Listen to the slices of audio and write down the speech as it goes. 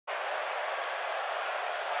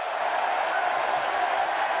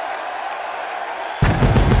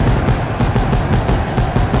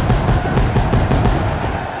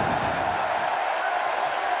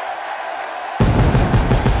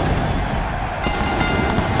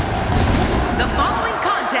The following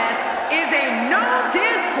contest is a no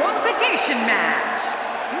disqualification match.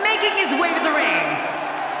 Making his way to the ring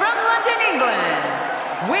from London,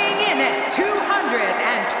 England, weighing in at 220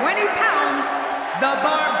 pounds, the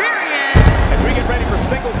Barbarian. As we get ready for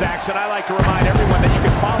singles action, I like to remind everyone that you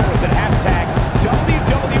can follow us at hashtag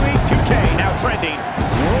WWE2K, now trending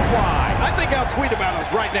worldwide. I think I'll tweet about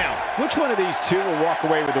us right now. Which one of these two will walk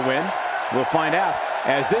away with the win? We'll find out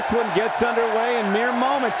as this one gets underway in mere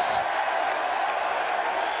moments.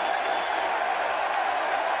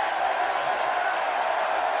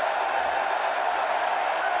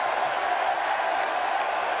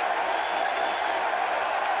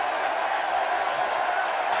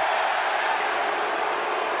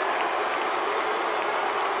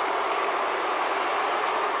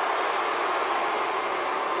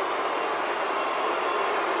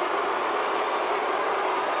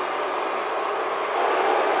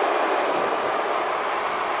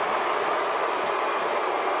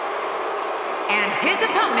 And his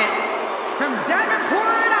opponent, from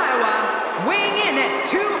Davenport, Iowa, weighing in at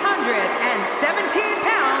 217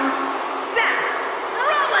 pounds, Seth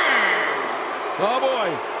Rollins. Oh boy,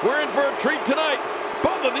 we're in for a treat tonight.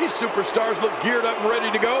 Both of these superstars look geared up and ready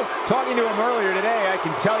to go. Talking to him earlier today, I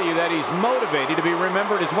can tell you that he's motivated to be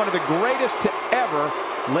remembered as one of the greatest to ever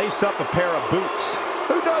lace up a pair of boots.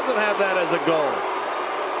 Who doesn't have that as a goal?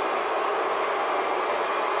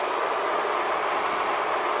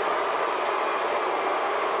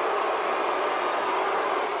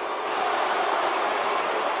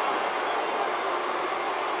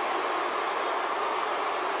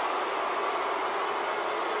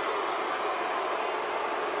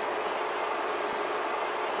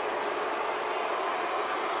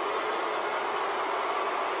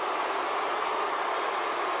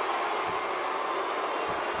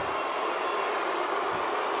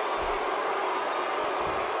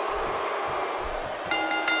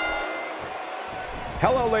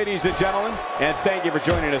 Hello, ladies and gentlemen, and thank you for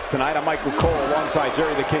joining us tonight. I'm Michael Cole alongside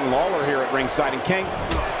Jerry the King Lawler here at ringside. And King,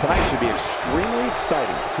 tonight should be extremely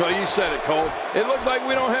exciting. Well, you said it, Cole. It looks like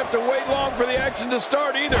we don't have to wait long for the action to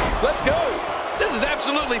start either. Let's go. This is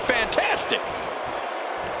absolutely fantastic.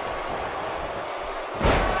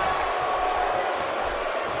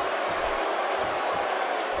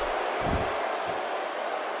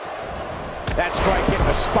 That strike hit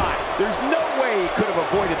the spot. There's no way he could have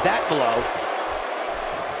avoided that blow.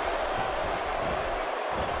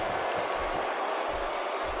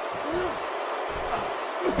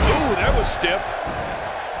 Ooh, that was stiff.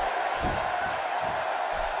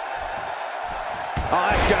 Oh,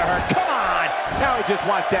 that's gonna hurt. Come on! Now he just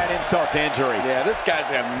wants that insult to injury. Yeah, this guy's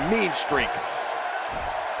a mean streak.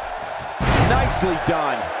 Nicely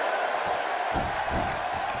done.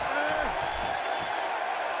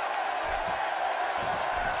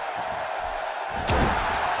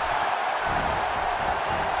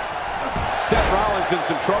 Seth Rollins in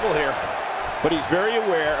some trouble here, but he's very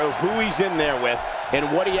aware of who he's in there with and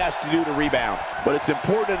what he has to do to rebound. But it's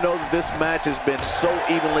important to know that this match has been so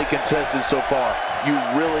evenly contested so far. You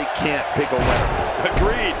really can't pick a winner.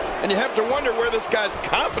 Agreed. And you have to wonder where this guy's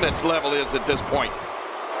confidence level is at this point.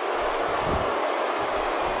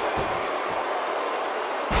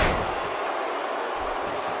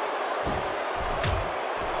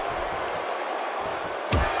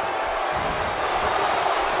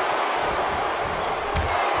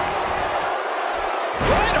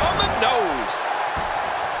 Right on the nose.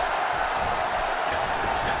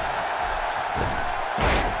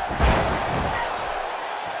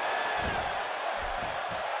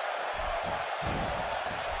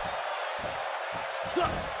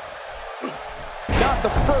 Not the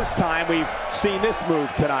first time we've seen this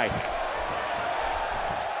move tonight.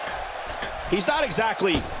 He's not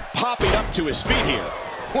exactly popping up to his feet here.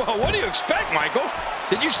 Well, what do you expect, Michael?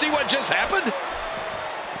 Did you see what just happened?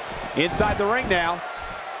 Inside the ring now.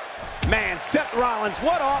 Man, Seth Rollins,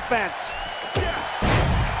 what offense!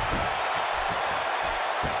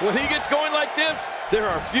 When he gets going like this, there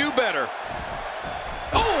are few better.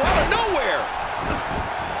 Oh, out of nowhere!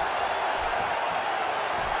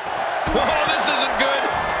 Oh, this isn't good.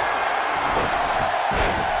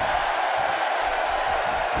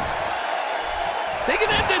 They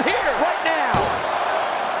can end it here. Right now!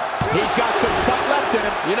 He's got some fight left in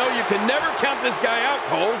him. You know, you can never count this guy out,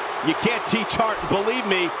 Cole. You can't teach art, and believe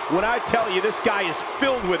me when I tell you this guy is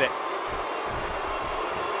filled with it.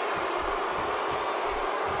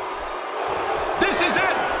 This is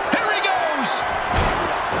it! Here he goes!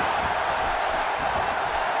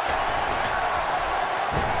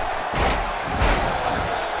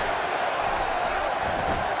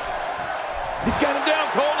 He's got him down,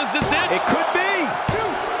 Cole. Is this it? It could be.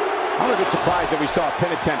 I'm a bit surprised that we saw a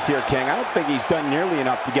pin attempt here, King. I don't think he's done nearly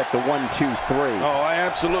enough to get the 1, 2, 3. Oh, I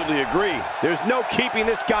absolutely agree. There's no keeping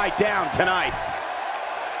this guy down tonight.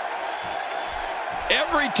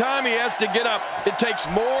 Every time he has to get up, it takes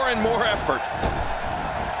more and more effort.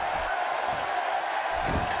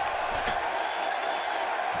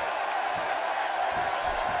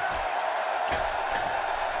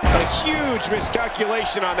 A huge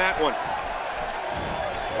miscalculation on that one.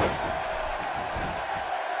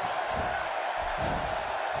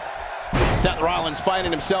 Seth Rollins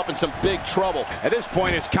finding himself in some big trouble. At this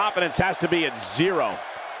point, his confidence has to be at 0.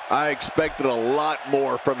 I expected a lot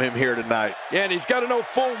more from him here tonight. Yeah, and he's got to know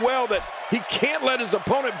full well that he can't let his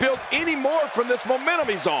opponent build any more from this momentum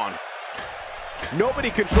he's on. Nobody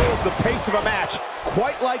controls the pace of a match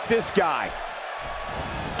quite like this guy.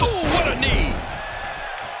 Ooh, what a knee!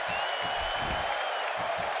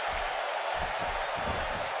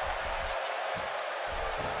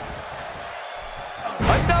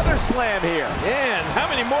 Another slam here. And how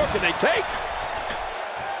many more can they take?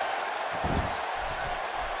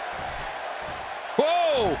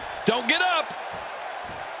 Whoa! Don't get up!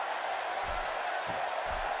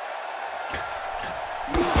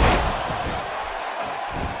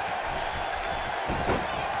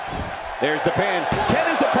 There's the pin. Can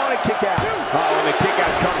his opponent kick out? Oh, and the kick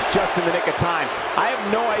out comes just in the nick of time. I have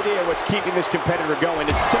no idea what's keeping this competitor going.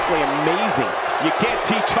 It's simply amazing. You can't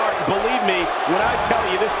teach heart. Believe me when I tell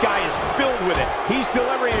you this guy is filled with it. He's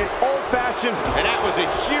delivering an old-fashioned, and that was a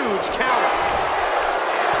huge counter.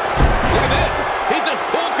 Look at this. He's in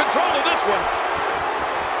full control of this one.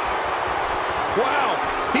 Wow.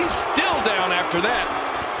 He's still down after that.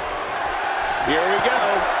 Here we go.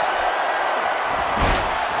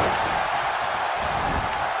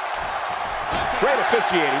 Great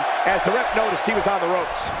officiating as the ref noticed he was on the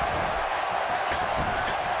ropes.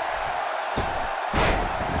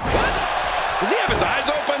 What? Does he have his eyes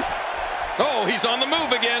open? Oh, he's on the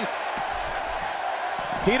move again.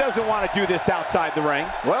 He doesn't want to do this outside the ring.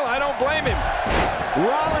 Well, I don't blame him.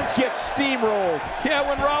 Rollins gets steamrolled. Yeah,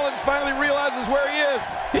 when Rollins finally realizes where he is,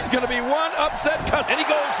 he's going to be one upset cut, and he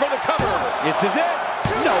goes for the cover. This is it.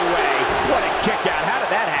 No way. What a kick out. How did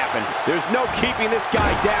that happen? There's no keeping this guy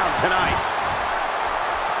down tonight.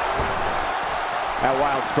 That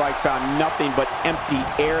wild strike found nothing but empty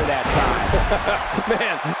air that time.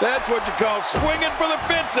 Man, that's what you call swinging for the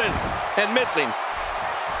fences and missing.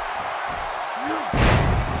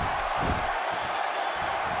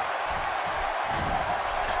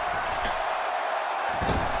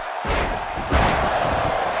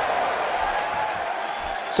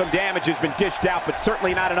 Some damage has been dished out, but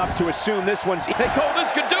certainly not enough to assume this one's... Hey, Cole,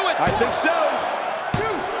 this could do it. I think so.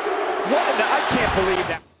 I can't believe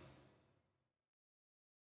that.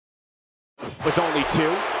 Was only 2.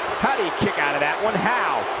 How do you kick out of that one?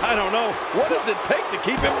 How? I don't know. What does it take to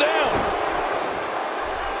keep him down?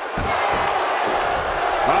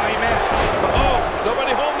 Oh, he missed. Oh,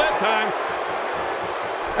 nobody home that time.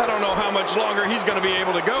 I don't know how much longer he's going to be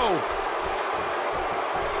able to go.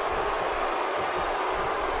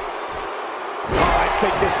 Oh, I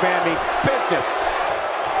think this man means business.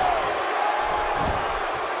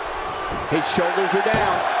 His shoulders are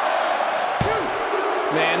down.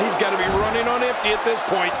 Man, he's got to be running on empty at this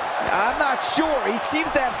point. I'm not sure. He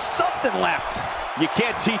seems to have something left. You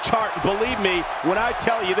can't teach heart, and believe me when I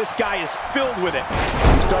tell you this guy is filled with it.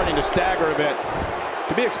 He's starting to stagger a bit.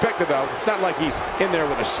 To be expected, though. It's not like he's in there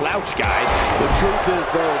with a slouch, guys. The truth is,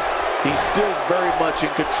 though, he's still very much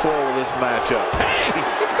in control of this matchup. Hey,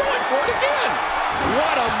 he's going for it again.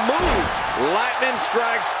 What a move! Lightning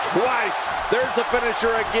strikes twice. There's the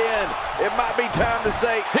finisher again. It might be time to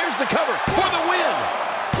say, here's the cover for the win.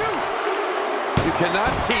 You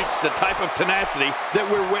cannot teach the type of tenacity that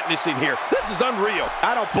we're witnessing here. This is unreal.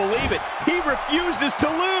 I don't believe it. He refuses to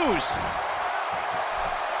lose.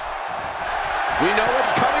 We know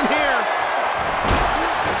what's coming here.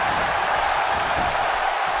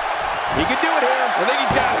 He can do it here. I think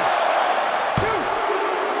he's got it.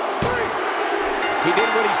 He did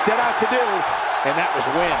what he set out to do, and that was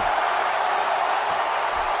win.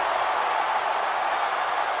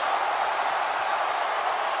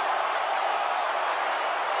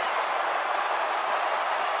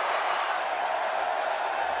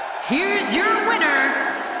 Here's your winner,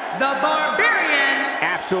 the Barbarian.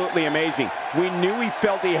 Absolutely amazing. We knew he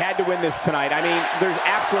felt he had to win this tonight. I mean, there's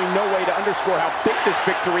absolutely no way to underscore how big this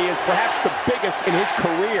victory is, perhaps the biggest in his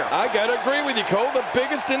career. I gotta agree with you, Cole, the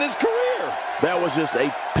biggest in his career. that was just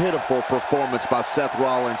a pitiful performance by Seth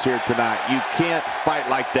Rollins here tonight. You can't fight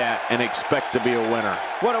like that and expect to be a winner.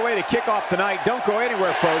 What a way to kick off the night. Don't go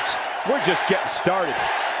anywhere, folks. We're just getting started.